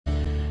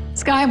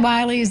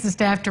Wylie is the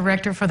staff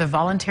director for the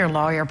Volunteer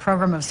Lawyer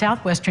Program of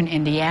Southwestern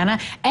Indiana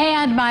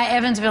and my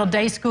Evansville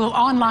Day School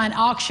online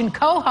auction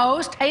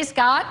co-host. Hey,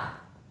 Scott.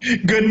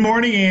 Good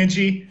morning,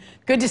 Angie.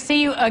 Good to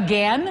see you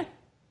again.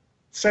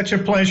 Such a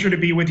pleasure to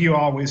be with you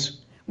always.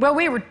 Well,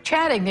 we were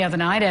chatting the other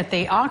night at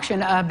the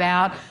auction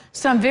about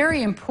some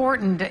very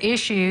important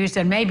issues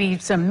and maybe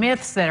some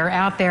myths that are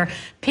out there.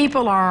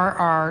 People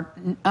are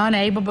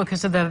unable,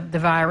 because of the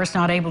virus,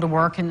 not able to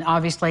work, and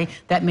obviously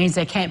that means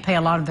they can't pay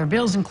a lot of their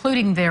bills,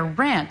 including their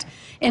rent.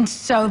 And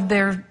so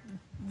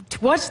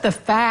what's the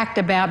fact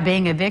about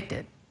being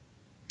evicted?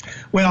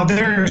 Well,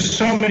 there are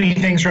so many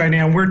things right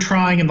now. We're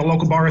trying in the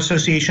local bar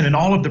association and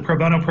all of the pro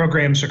bono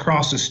programs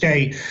across the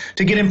state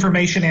to get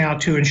information out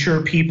to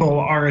ensure people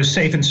are as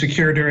safe and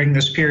secure during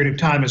this period of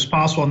time as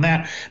possible. And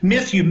that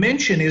myth you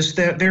mentioned is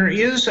that there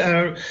is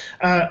a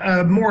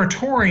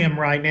moratorium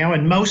right now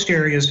in most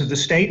areas of the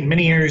state and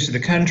many areas of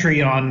the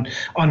country on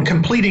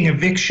completing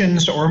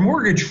evictions or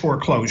mortgage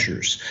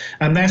foreclosures.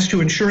 And that's to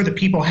ensure that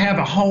people have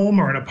a home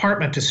or an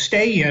apartment to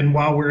stay in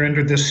while we're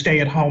under this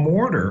stay-at-home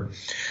order.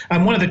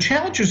 One of the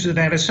challenges of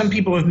that is some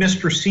people have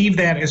misperceived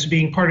that as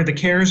being part of the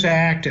CARES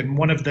Act and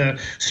one of the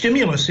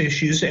stimulus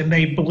issues, and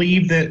they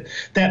believe that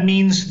that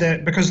means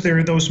that because there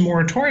are those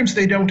moratoriums,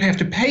 they don't have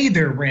to pay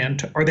their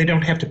rent or they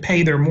don't have to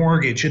pay their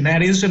mortgage, and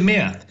that is a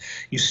myth.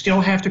 You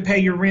still have to pay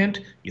your rent,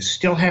 you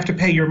still have to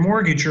pay your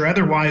mortgage, or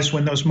otherwise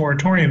when those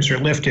moratoriums are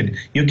lifted,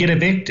 you'll get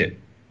evicted.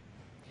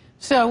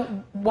 So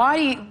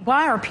why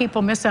are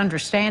people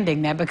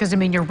misunderstanding that? Because, I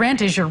mean, your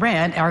rent is your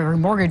rent, or your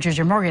mortgage is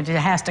your mortgage. It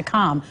has to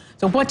come.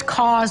 So what's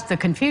caused the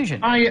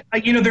confusion?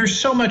 You know, there's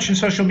so much in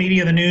social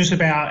media, the news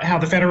about how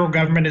the federal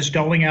government is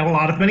doling out a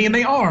lot of money, and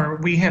they are.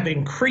 We have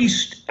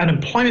increased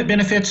unemployment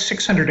benefits,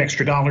 $600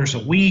 extra a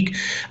week.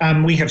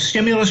 We have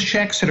stimulus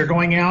checks that are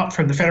going out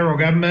from the federal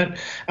government.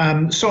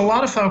 So a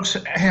lot of folks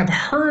have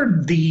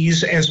heard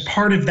these as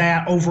part of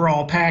that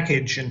overall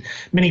package, and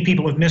many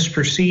people have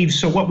misperceived.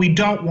 So what we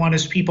don't want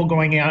is people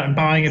going out and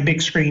buying a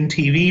big screen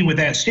TV with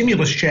that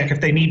stimulus check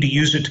if they need to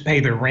use it to pay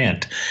their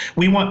rent.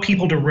 We want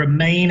people to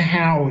remain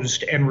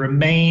housed and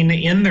remain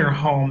in their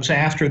homes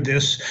after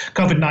this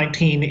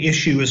COVID-19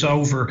 issue is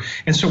over.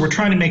 And so we're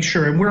trying to make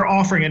sure, and we're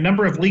offering a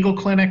number of legal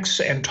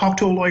clinics and talk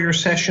to a lawyer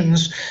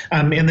sessions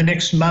in the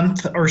next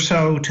month or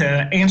so to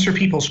answer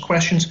people's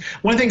questions.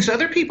 One of the things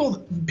other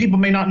people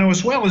may not know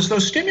as well is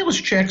those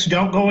stimulus checks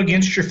don't go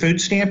against your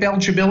food stamp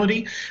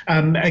eligibility,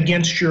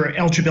 against your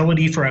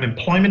eligibility for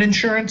unemployment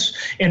insurance,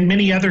 and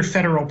many other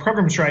federal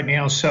programs right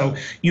now. So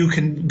you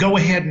can go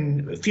ahead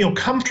and feel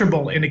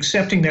comfortable in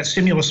accepting that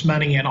stimulus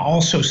money and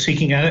also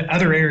seeking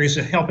other areas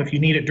of help if you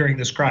need it during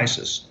this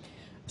crisis.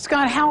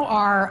 Scott, how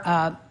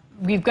are,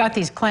 we've got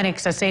these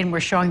clinics, I say, and we're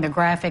showing the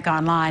graphic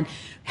online.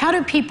 How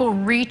do people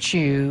reach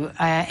you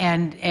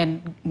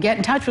and get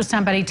in touch with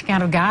somebody to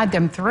kind of guide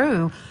them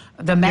through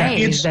the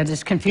maze that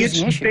is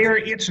confusing issues?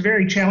 It's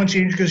very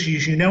challenging because,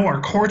 as you know,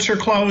 our courts are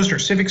closed, our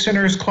civic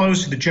center is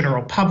closed to the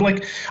general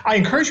public. I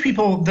encourage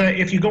people that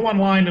if you go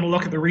online and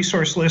look at the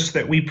resource list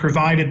that we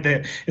provided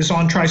that is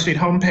on Tri-State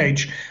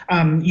homepage,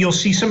 you'll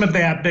see some of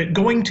that. But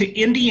going to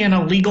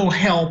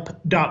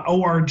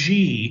indianalegalhelp.org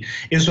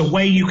is a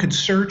way you could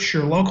search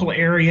your local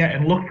area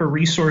and look for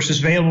resources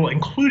available,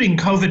 including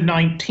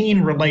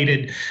COVID-19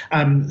 related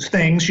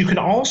things. You can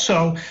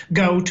also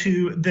go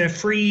to the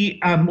free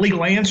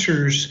Legal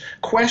Answers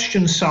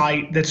question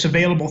site that's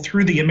available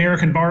through the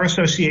American Bar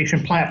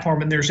Association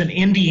platform, and there's an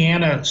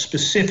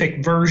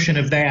Indiana-specific version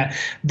of that.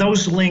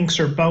 Those links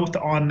are both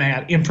on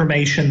that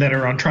information that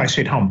are on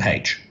Tri-State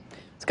homepage.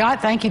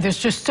 Scott, thank you. There's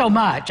just so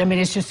much. I mean,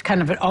 it's just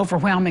kind of an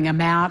overwhelming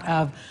amount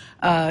of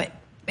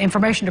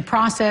information to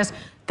process.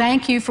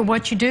 Thank you for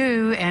what you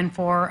do and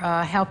for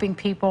helping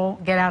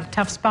people get out of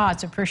tough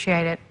spots.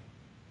 Appreciate it.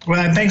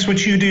 Well, and thanks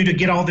what you do to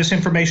get all this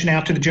information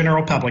out to the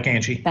general public,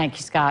 Angie. Thank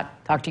you, Scott.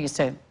 Talk to you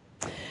soon.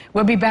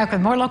 We'll be back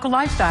with more local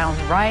lifestyles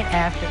right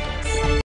after this.